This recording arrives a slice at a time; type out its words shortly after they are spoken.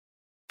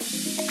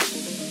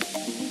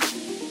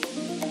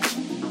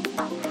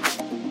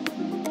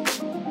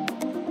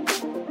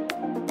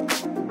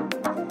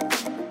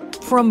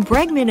From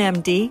Bregman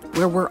MD,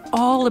 where we're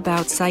all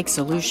about psych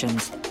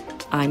solutions,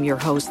 I'm your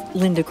host,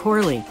 Linda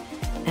Corley,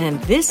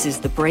 and this is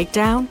The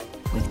Breakdown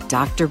with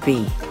Dr.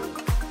 B.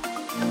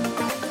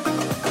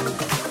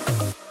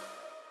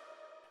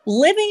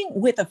 Living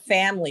with a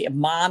family of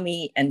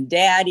mommy and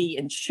daddy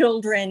and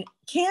children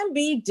can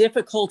be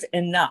difficult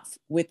enough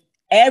with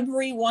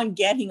everyone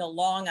getting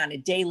along on a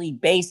daily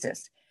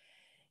basis.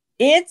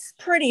 It's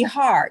pretty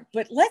hard,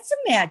 but let's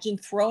imagine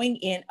throwing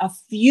in a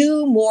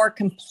few more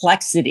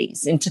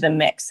complexities into the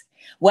mix.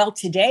 Well,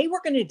 today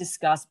we're going to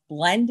discuss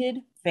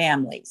blended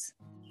families.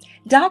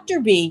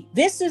 Dr. B,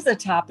 this is a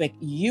topic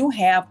you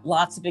have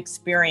lots of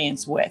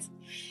experience with.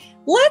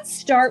 Let's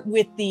start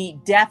with the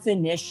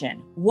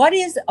definition. What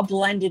is a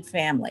blended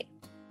family?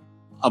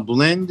 A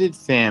blended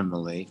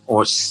family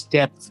or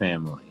step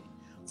family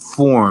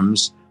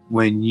forms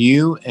when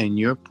you and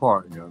your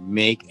partner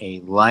make a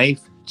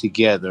life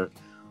together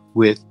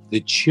with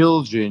the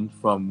children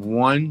from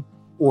one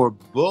or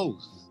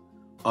both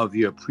of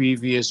your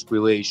previous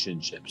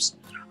relationships.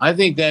 I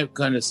think that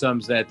kind of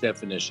sums that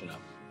definition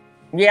up.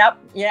 Yep.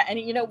 Yeah. And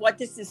you know what?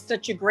 This is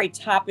such a great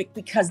topic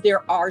because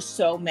there are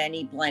so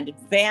many blended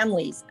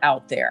families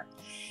out there.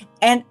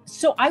 And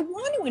so I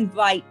want to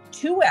invite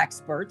two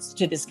experts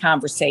to this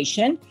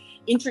conversation,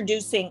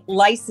 introducing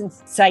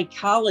licensed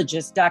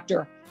psychologist,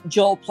 Dr.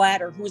 Joel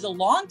Platter, who is a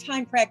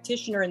longtime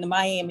practitioner in the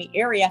Miami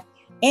area,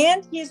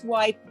 and his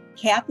wife,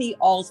 Kathy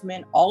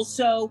Alsman,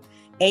 also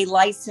a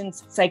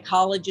licensed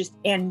psychologist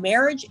and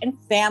marriage and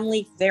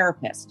family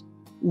therapist.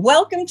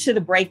 Welcome to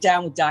The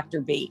Breakdown with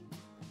Dr. B.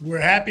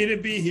 We're happy to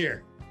be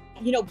here.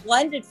 You know,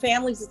 blended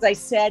families, as I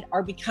said,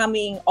 are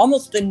becoming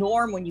almost the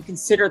norm when you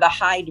consider the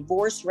high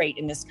divorce rate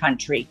in this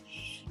country.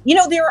 You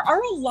know, there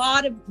are a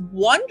lot of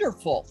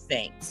wonderful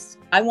things.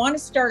 I want to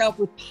start off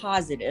with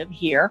positive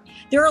here.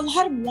 There are a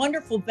lot of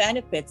wonderful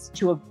benefits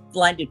to a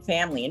blended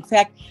family. In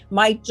fact,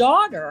 my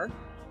daughter,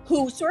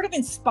 who sort of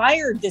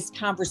inspired this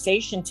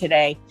conversation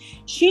today,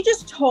 she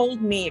just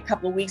told me a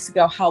couple of weeks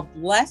ago how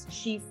blessed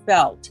she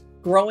felt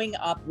growing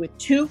up with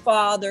two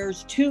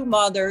fathers, two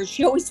mothers.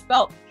 She always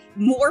felt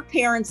more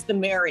parents the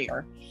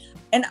merrier.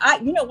 And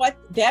you know what?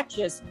 That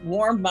just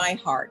warmed my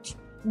heart.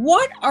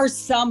 What are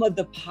some of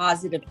the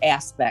positive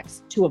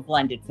aspects to a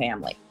blended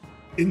family?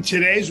 In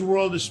today's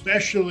world,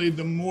 especially,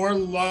 the more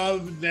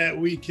love that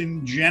we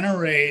can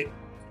generate,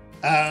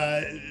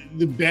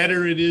 the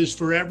better it is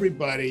for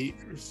everybody.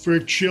 For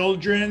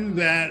children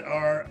that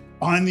are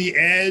on the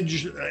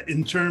edge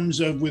in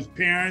terms of with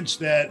parents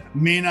that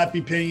may not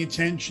be paying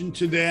attention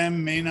to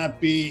them, may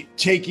not be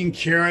taking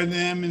care of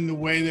them in the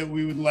way that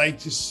we would like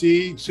to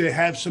see, to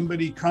have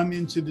somebody come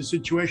into the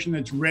situation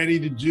that's ready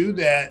to do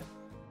that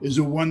is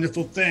a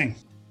wonderful thing.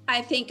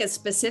 I think a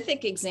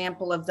specific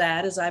example of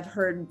that is I've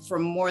heard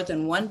from more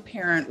than one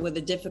parent with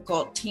a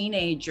difficult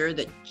teenager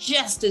that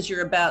just as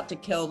you're about to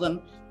kill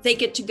them, they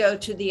get to go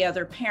to the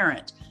other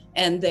parent,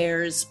 and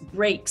there's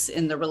breaks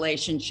in the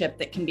relationship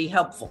that can be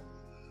helpful.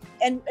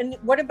 And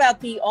what about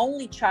the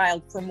only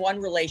child from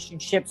one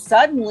relationship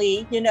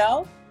suddenly,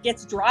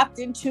 gets dropped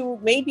into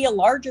maybe a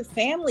larger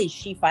family?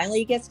 She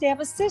finally gets to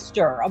have a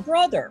sister, a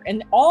brother,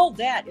 and all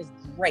that is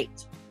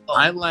great.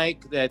 I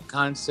like that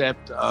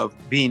concept of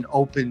being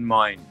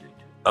open-minded,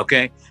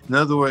 okay? In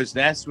other words,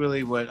 that's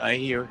really what I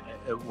hear,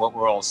 what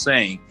we're all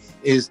saying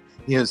is,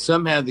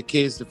 somehow the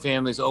case the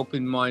family's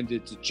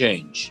open-minded to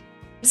change.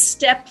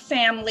 Step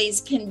families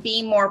can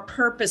be more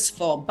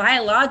purposeful.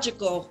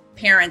 Biological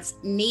parents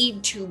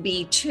need to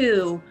be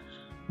too,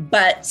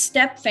 but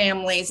step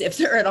families, if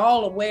they're at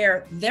all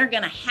aware, they're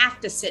going to have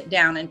to sit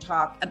down and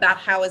talk about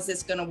how is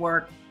this going to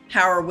work?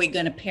 How are we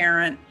going to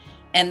parent?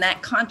 And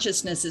that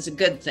consciousness is a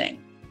good thing.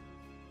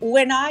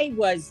 When I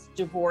was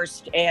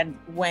divorced and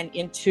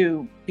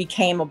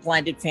became a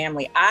blended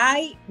family,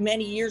 I,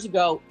 many years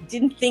ago,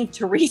 didn't think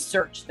to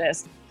research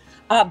this.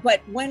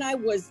 But when I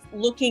was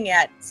looking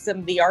at some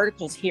of the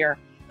articles here,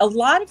 a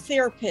lot of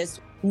therapists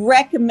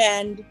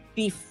recommend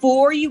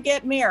before you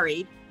get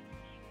married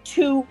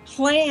to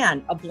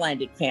plan a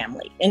blended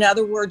family. In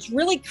other words,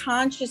 really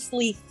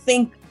consciously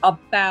think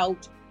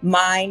about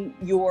mine,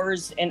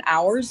 yours, and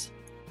ours.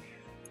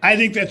 I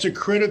think that's a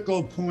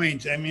critical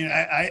point. I mean,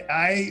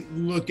 I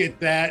look at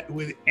that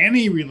with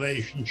any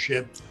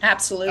relationship.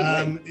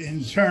 Absolutely.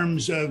 In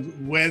terms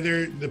of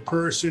whether the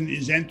person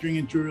is entering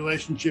into a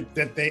relationship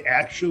that they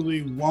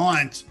actually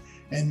want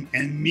and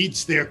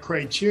meets their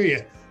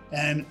criteria.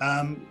 And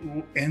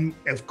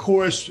of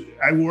course,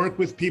 I work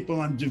with people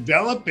on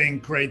developing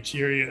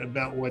criteria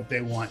about what they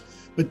want.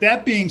 But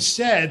that being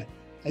said,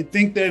 I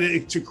think that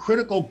it's a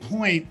critical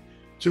point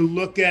to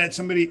look at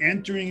somebody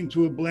entering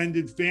into a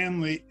blended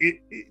family,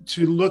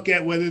 to look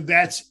at whether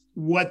that's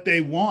what they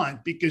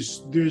want,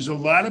 because there's a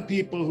lot of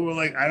people who are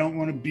like, I don't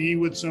want to be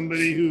with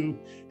somebody who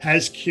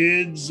has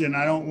kids, and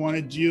I don't want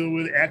to deal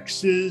with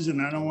exes, and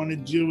I don't want to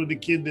deal with a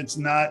kid that's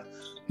not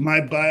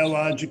my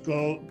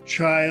biological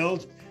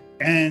child.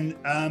 And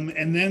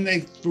then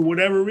they, for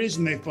whatever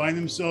reason, they find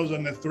themselves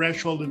on the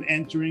threshold of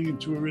entering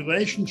into a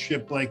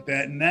relationship like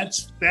that. And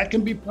that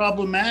can be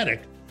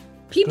problematic.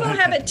 People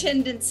have a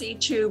tendency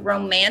to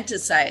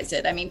romanticize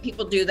it. I mean,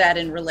 people do that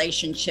in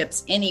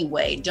relationships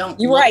anyway, don't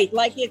You're right,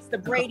 like it's the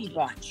Brady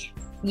Bunch.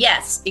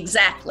 Yes,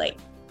 exactly.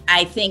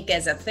 I think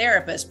as a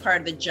therapist,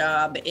 part of the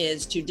job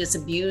is to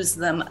disabuse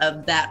them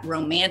of that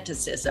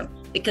romanticism,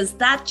 because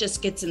that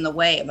just gets in the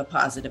way of a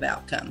positive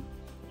outcome.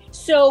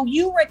 So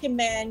you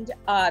recommend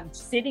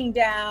sitting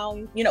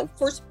down,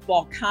 first of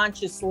all,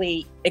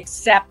 consciously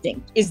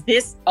accepting, is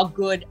this a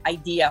good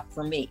idea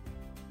for me?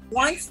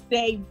 Once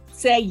they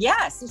say,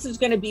 yes, this is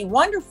going to be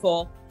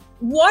wonderful,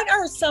 what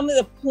are some of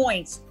the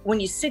points when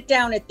you sit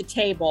down at the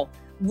table?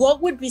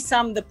 What would be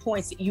some of the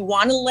points that you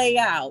want to lay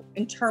out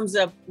in terms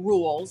of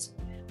rules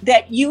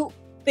that you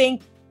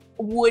think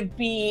would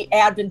be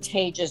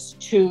advantageous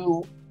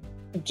to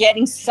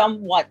getting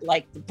somewhat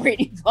like the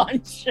Brady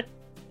Bunch?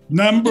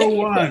 Number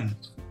one,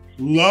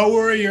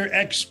 lower your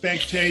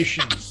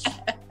expectations.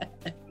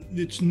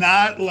 It's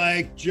not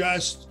like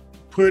just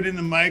put in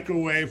the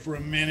microwave for a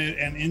minute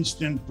and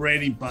instant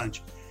Brady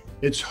Bunch.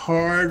 It's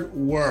hard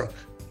work.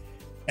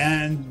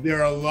 And there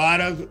are a lot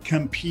of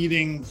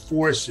competing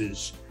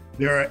forces.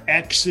 There are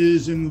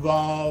exes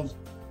involved.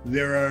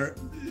 There are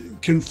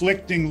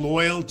conflicting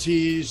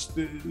loyalties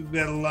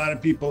that a lot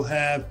of people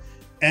have.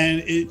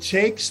 And it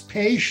takes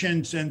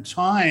patience and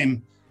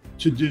time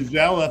to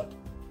develop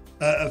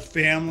a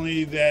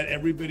family that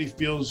everybody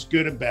feels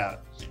good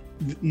about.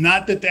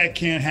 Not that that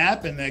can't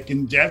happen. That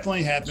can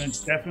definitely happen.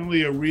 It's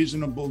definitely a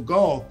reasonable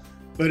goal.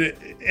 But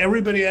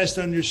everybody has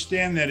to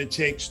understand that it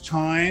takes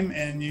time,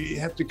 and you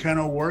have to kind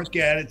of work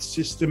at it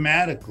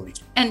systematically.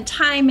 And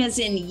time is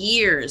in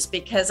years,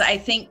 because I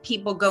think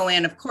people go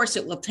in, of course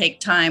it will take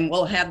time.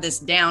 We'll have this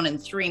down in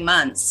 3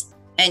 months.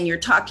 And you're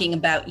talking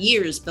about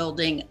years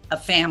building a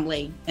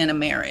family and a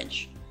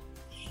marriage.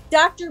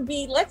 Dr.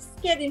 B, let's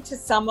get into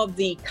some of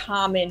the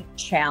common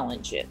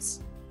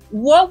challenges.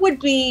 What would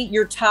be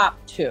your top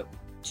two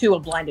to a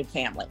blended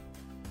family?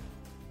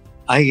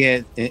 I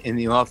get in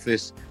the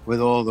office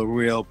with all the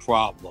real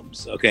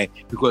problems, okay?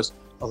 Because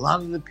a lot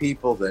of the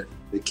people the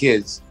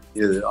kids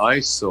that I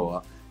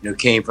saw,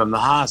 came from the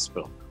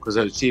hospital, because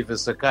I was chief of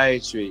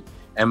psychiatry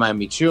at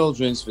Miami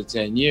Children's for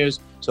 10 years.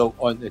 So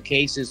on the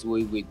cases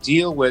we would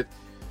deal with,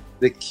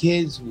 the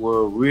kids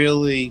were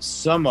really,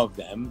 some of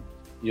them,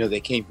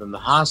 they came from the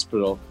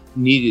hospital,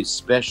 needed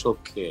special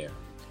care.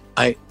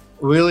 I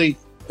really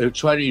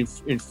try to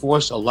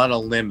enforce a lot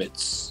of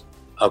limits,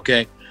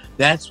 okay?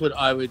 That's what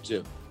I would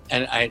do.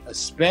 And I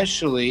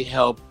especially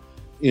help,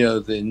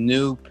 the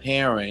new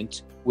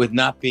parent with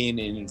not being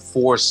an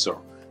enforcer,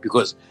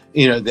 because,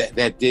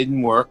 that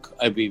didn't work.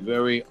 I'd be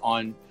very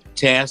on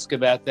task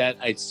about that.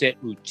 I'd set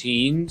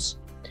routines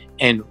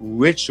and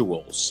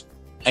rituals.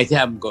 I'd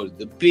have them go to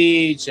the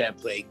beach, have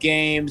play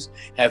games,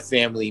 have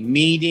family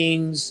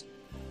meetings.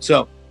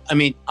 So,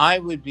 I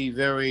would be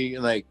very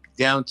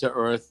down to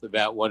earth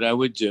about what I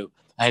would do.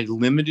 I had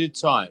limited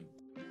time.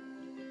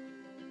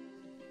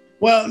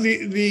 Well,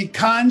 the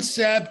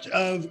concept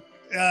of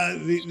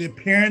the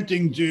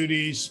parenting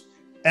duties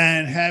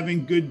and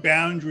having good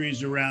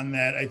boundaries around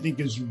that, I think,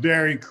 is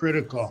very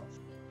critical.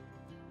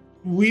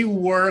 We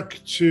work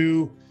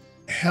to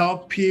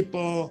help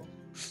people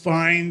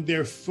find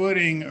their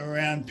footing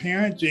around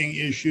parenting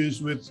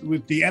issues,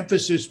 with the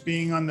emphasis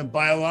being on the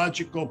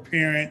biological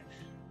parent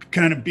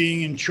kind of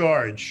being in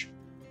charge,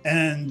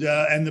 and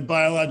the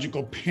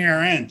biological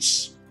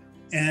parents.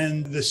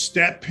 And the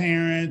step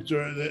parent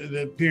or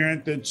the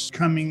parent that's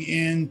coming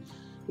in,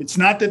 it's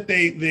not that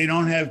they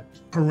don't have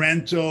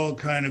parental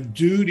kind of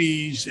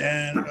duties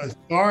and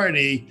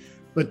authority,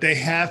 but they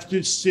have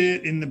to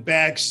sit in the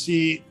back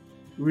seat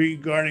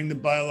regarding the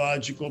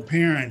biological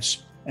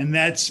parents. And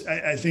that's,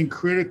 I think,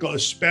 critical,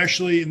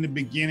 especially in the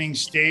beginning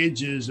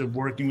stages of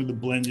working with a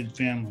blended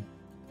family.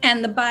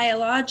 And the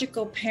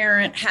biological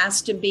parent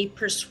has to be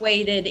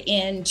persuaded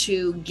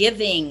into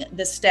giving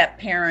the step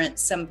parent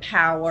some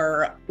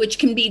power, which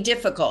can be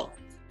difficult.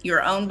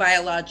 Your own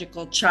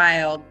biological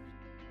child,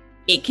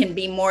 it can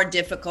be more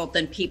difficult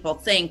than people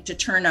think to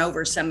turn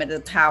over some of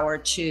the power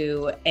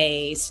to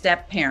a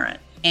step parent.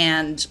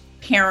 And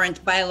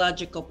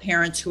biological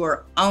parents who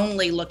are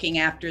only looking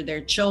after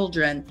their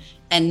children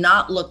and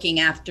not looking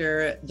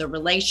after the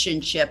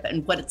relationship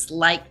and what it's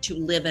like to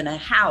live in a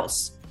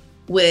house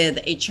with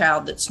a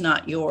child that's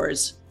not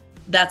yours,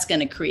 that's going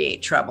to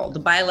create trouble. The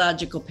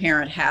biological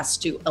parent has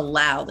to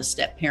allow the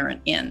step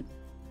parent in.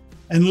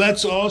 And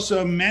let's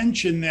also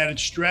mention that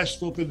it's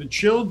stressful for the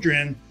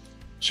children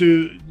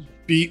to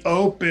be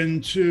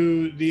open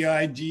to the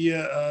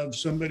idea of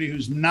somebody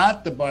who's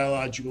not the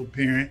biological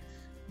parent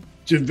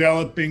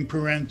developing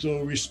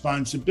parental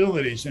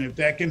responsibilities. And if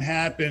that can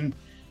happen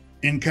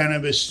in kind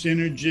of a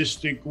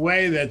synergistic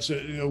way, that's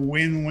a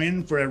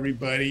win-win for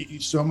everybody,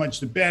 so much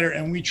the better.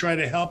 And we try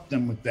to help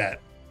them with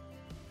that.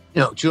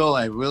 Joel,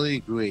 I really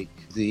agree.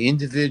 The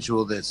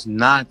individual that's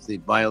not the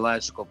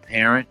biological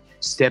parent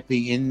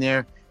stepping in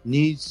there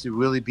needs to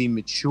really be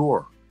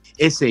mature.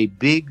 It's a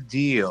big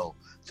deal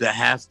to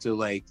have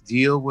to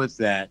deal with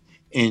that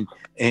in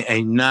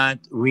a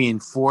not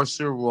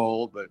reinforcer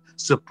role, but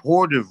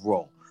supportive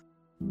role.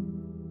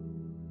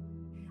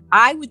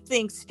 I would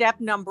think step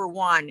number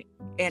one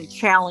and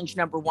challenge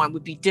number one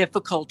would be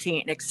difficulty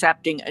in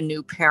accepting a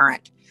new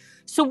parent.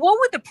 So what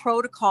would the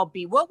protocol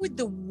be? What would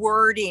the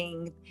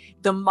wording,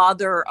 the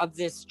mother of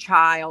this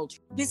child,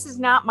 this is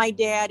not my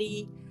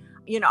daddy,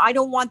 I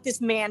don't want this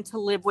man to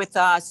live with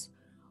us.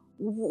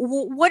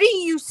 What do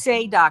you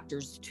say,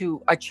 doctors,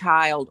 to a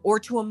child or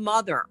to a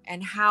mother,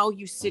 and how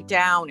you sit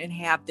down and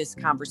have this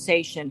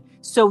conversation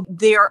so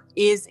there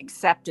is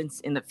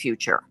acceptance in the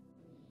future?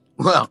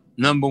 Well,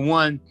 number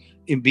one,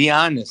 and be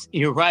honest,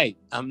 you're right.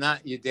 I'm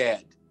not your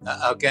dad.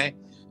 Okay.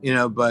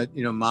 But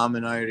mom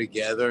and I are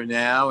together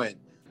now, and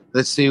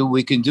let's see what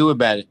we can do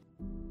about it.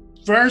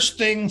 First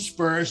things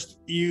first,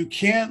 you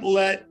can't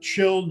let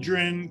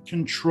children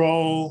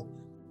control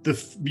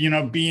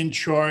be in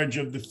charge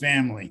of the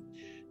family.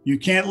 You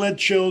can't let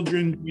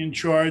children be in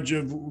charge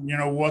of,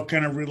 what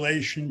kind of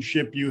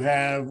relationship you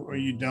have or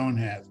you don't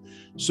have.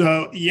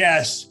 So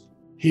yes,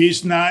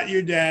 he's not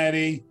your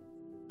daddy,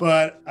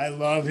 but I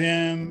love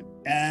him,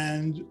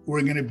 and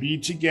we're going to be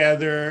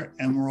together,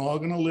 and we're all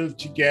going to live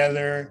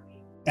together,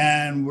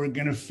 and we're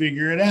going to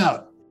figure it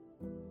out.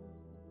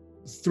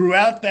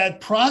 Throughout that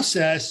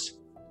process,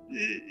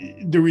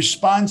 the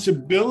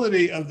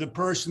responsibility of the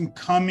person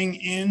coming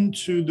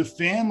into the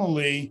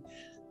family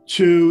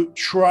to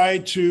try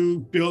to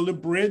build a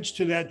bridge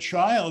to that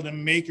child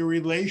and make a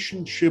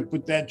relationship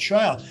with that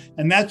child.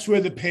 And that's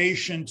where the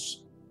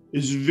patience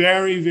is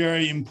very,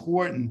 very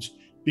important,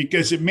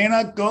 because it may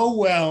not go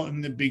well in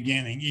the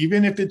beginning,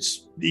 even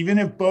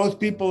if both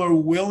people are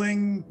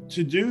willing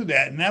to do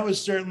that. And that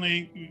was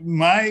certainly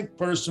my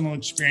personal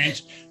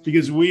experience,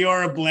 because we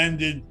are a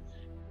blended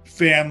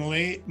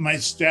family. My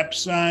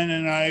stepson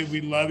and I,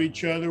 we love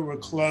each other. We're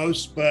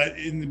close, but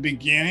in the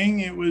beginning,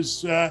 it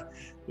was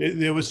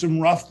there was some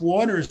rough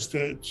waters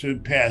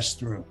to pass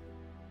through.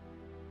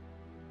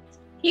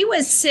 He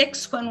was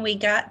 6 when we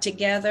got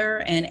together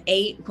and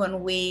 8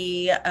 when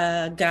we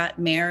got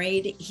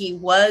married. He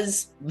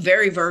was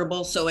very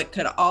verbal, so it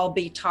could all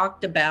be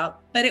talked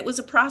about, but it was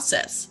a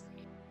process.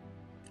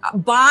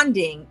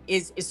 Bonding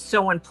is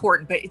so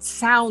important, but it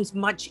sounds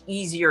much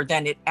easier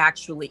than it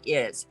actually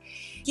is.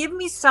 Give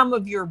me some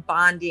of your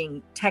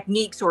bonding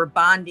techniques or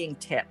bonding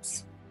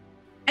tips.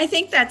 I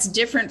think that's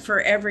different for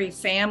every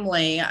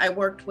family. I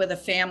worked with a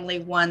family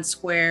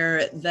once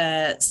where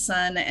the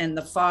son and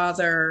the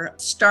father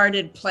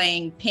started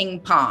playing ping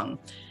pong,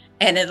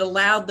 and it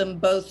allowed them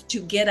both to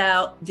get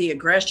out the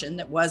aggression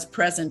that was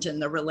present in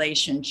the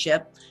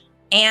relationship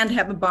and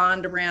have a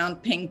bond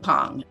around ping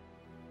pong.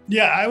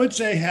 Yeah, I would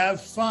say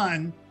have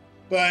fun,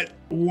 but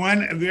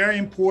one very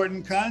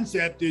important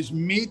concept is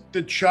meet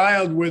the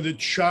child where the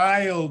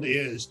child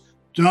is.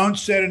 Don't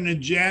set an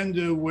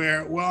agenda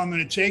where, I'm going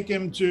to take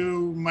him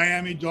to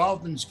Miami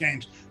Dolphins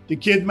games. The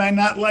kid might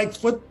not like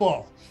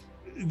football.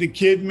 The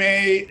kid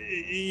may,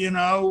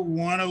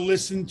 want to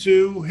listen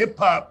to hip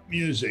hop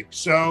music.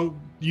 So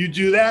you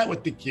do that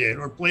with the kid,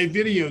 or play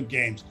video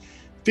games.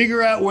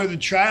 Figure out where the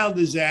child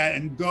is at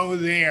and go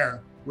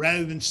there,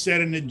 rather than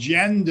set an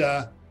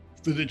agenda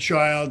for the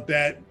child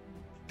that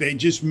they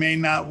just may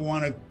not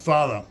want to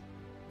follow.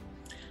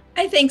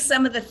 I think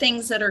some of the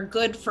things that are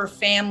good for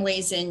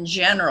families in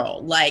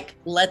general, like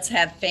let's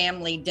have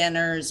family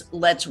dinners,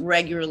 let's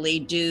regularly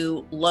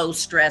do low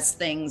stress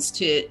things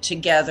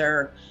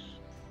together,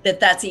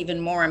 that's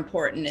even more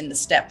important in the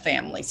step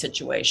family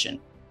situation.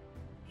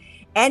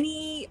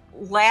 Any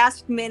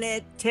last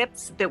minute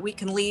tips that we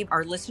can leave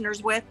our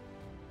listeners with?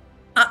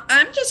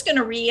 I'm just going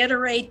to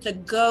reiterate the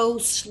go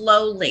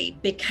slowly,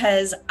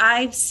 because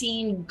I've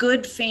seen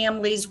good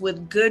families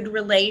with good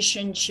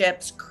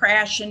relationships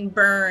crash and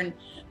burn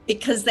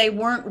because they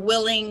weren't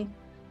willing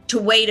to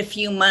wait a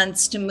few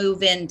months to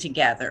move in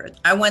together.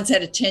 I once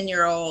had a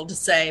 10-year-old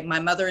say, my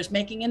mother is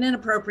making an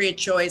inappropriate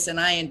choice and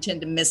I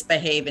intend to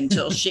misbehave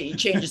until she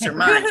changes her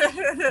mind.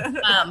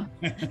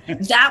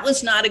 That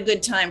was not a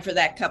good time for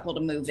that couple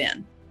to move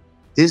in.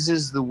 This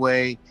is the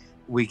way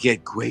we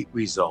get great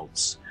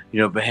results,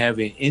 by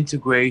having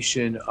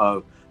integration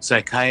of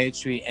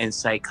psychiatry and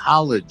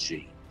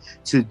psychology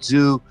to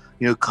do,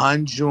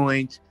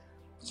 conjoint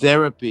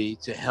therapy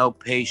to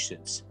help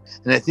patients.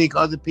 And I think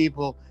other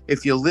people,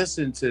 if you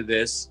listen to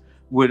this,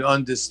 would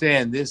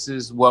understand this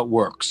is what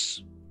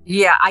works.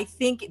 Yeah, I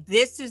think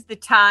this is the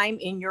time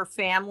in your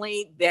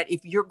family that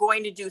if you're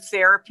going to do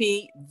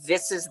therapy,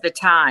 this is the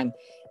time.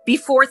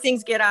 Before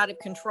things get out of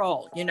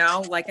control,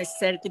 like I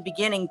said at the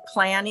beginning,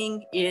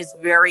 planning is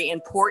very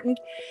important.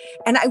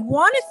 And I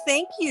want to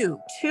thank you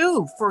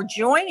too for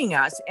joining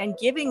us and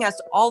giving us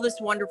all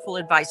this wonderful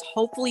advice.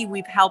 Hopefully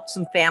we've helped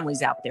some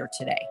families out there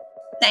today.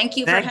 Thank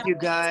you. Thank you,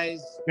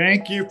 guys.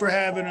 Thank you for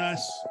having us.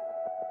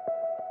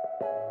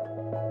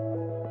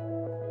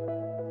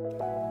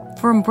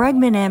 From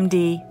Bregman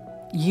MD,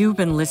 you've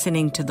been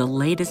listening to the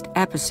latest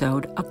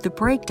episode of The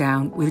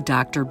Breakdown with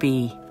Dr.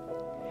 B.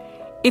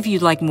 If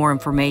you'd like more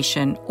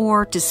information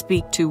or to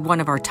speak to one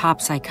of our top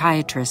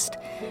psychiatrists,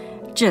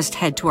 just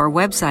head to our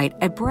website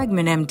at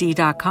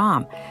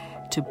bregmanmd.com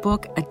to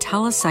book a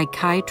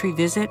telepsychiatry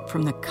visit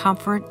from the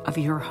comfort of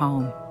your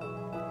home.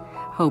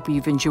 Hope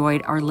you've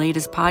enjoyed our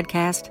latest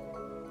podcast.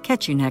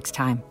 Catch you next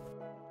time.